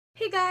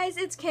Hey guys,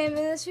 it's Kim,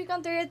 and this week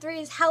on 3 at 3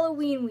 is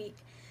Halloween week.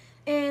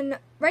 And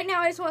right now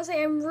I just want to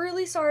say I'm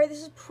really sorry.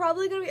 This is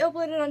probably going to be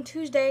uploaded on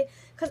Tuesday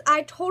because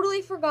I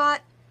totally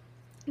forgot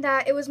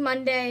that it was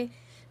Monday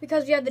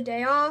because we had the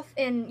day off.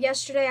 And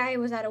yesterday I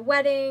was at a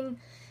wedding,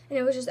 and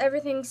it was just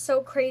everything so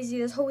crazy.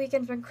 This whole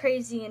weekend's been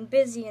crazy and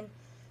busy, and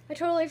I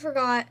totally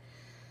forgot.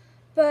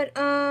 But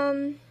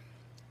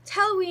it's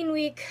Halloween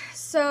week,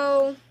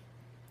 so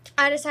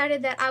I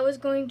decided that I was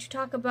going to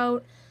talk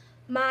about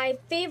my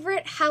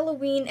favorite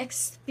Halloween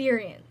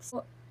experience.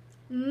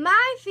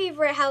 My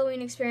favorite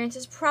Halloween experience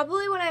is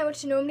probably when I went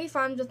to Normandy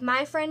Farms with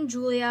my friend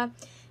Julia,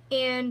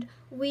 and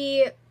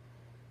there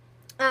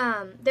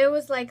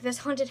was like this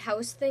haunted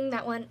house thing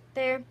that went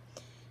there,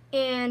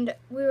 and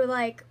we were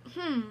like,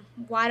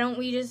 why don't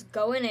we just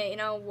go in it,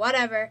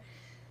 whatever.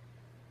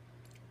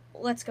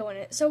 Let's go in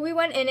it. So we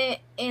went in it,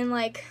 and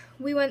like,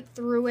 we went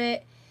through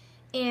it,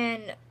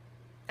 and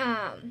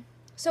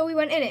so we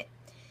went in it.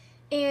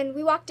 And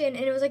we walked in,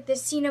 and it was like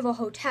this scene of a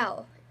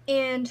hotel.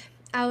 And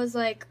I was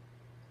like,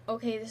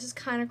 okay, this is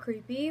kind of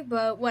creepy,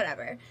 but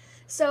whatever.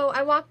 So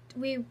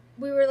we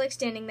were like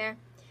standing there,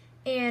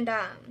 and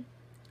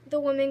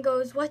the woman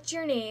goes, "What's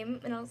your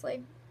name?" And I was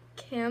like,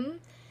 "Kim."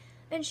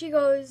 And she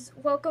goes,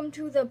 "Welcome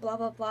to the blah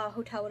blah blah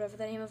hotel," whatever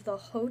the name of the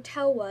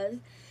hotel was.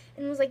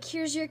 And it was like,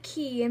 "Here's your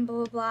key," and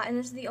blah blah blah, and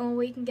this is the only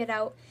way you can get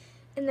out,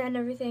 and then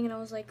everything. And I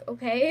was like,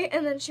 okay.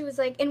 And then she was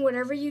like, "And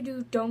whatever you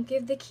do, don't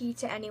give the key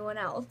to anyone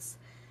else."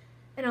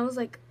 And I was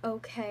like,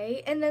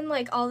 okay. And then,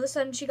 like, all of a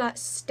sudden she got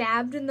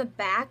stabbed in the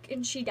back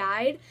and she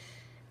died.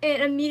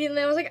 And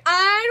immediately I was like,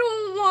 I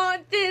don't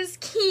want this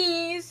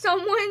key.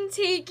 Someone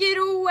take it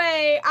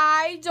away.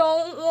 I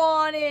don't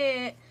want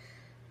it.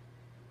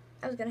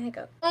 I was gonna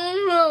hiccup.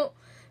 Oh no.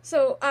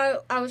 So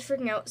I was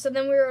freaking out. So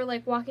then we were,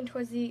 like, walking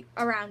towards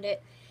around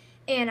it.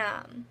 And,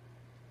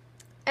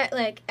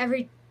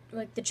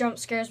 the jump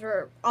scares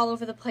were all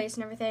over the place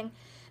and everything.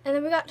 And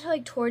then we got to,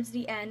 like, towards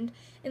the end,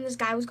 and this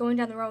guy was going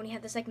down the road, and he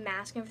had this, like,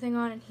 mask and everything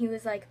on, and he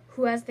was like,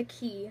 "Who has the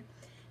key?"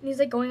 And he's,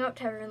 like, going up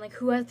to everyone, like,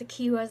 "Who has the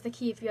key? Who has the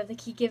key? If you have the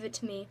key, give it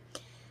to me."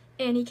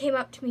 And he came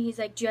up to me, he's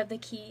like, "Do you have the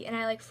key?" And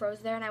I, like, froze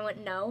there, and I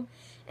went, "No."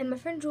 And my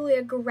friend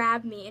Julia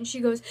grabbed me, and she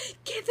goes,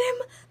 "Give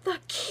him the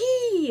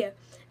key!"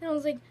 And I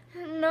was like,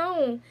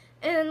 "No."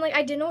 And then, like,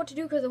 I didn't know what to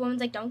do, because the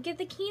woman's like, "Don't give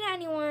the key to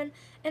anyone."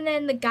 And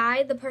then the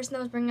guy, the person that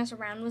was bringing us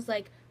around, was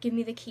like, "Give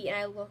me the key." And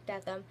I looked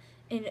at them.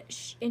 And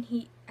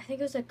I think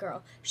it was a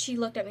girl, she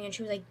looked at me and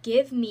she was like,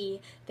 "Give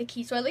me the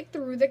key." So I, like,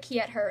 threw the key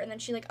at her, and then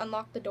she, like,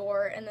 unlocked the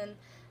door, and then,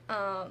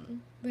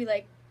 we,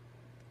 like,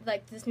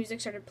 this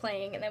music started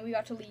playing, and then we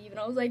got to leave, and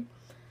I was like,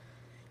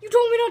 "You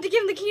told me not to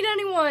give the key to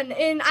anyone,"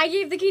 and I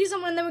gave the key to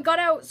someone, and then we got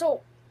out, so,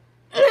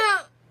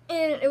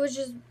 and it was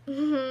just,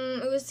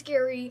 it was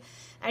scary.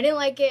 I didn't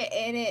like it,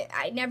 and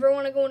I never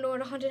want to go into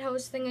a haunted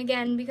house thing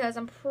again, because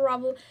I'm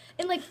probably,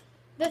 and, like,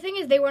 the thing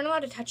is, they weren't allowed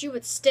to touch you,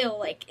 but still,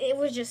 like, it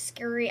was just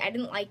scary. I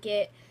didn't like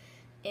it.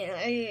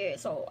 And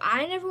so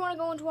I never want to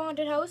go into a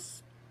haunted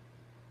house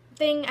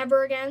thing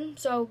ever again.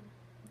 So,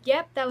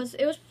 yep, it was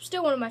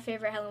still one of my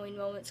favorite Halloween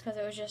moments, because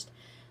it was just,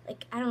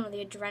 like, I don't know,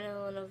 the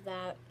adrenaline of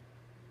that.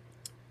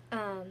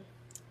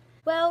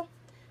 Well,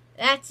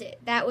 that's it.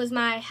 That was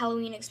my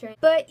Halloween experience.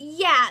 But,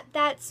 yeah,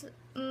 that's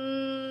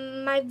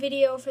my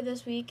video for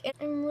this week. And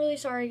I'm really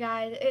sorry,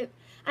 guys.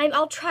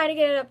 I'll try to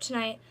get it up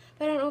tonight,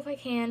 but I don't know if I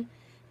can.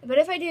 But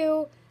if I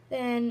do,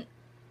 then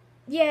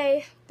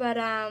yay. But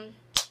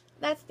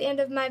that's the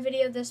end of my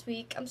video this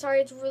week. I'm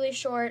sorry it's really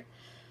short,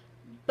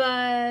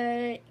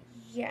 but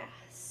yeah.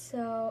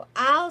 So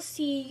I'll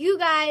see you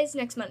guys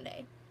next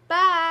Monday.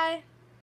 Bye.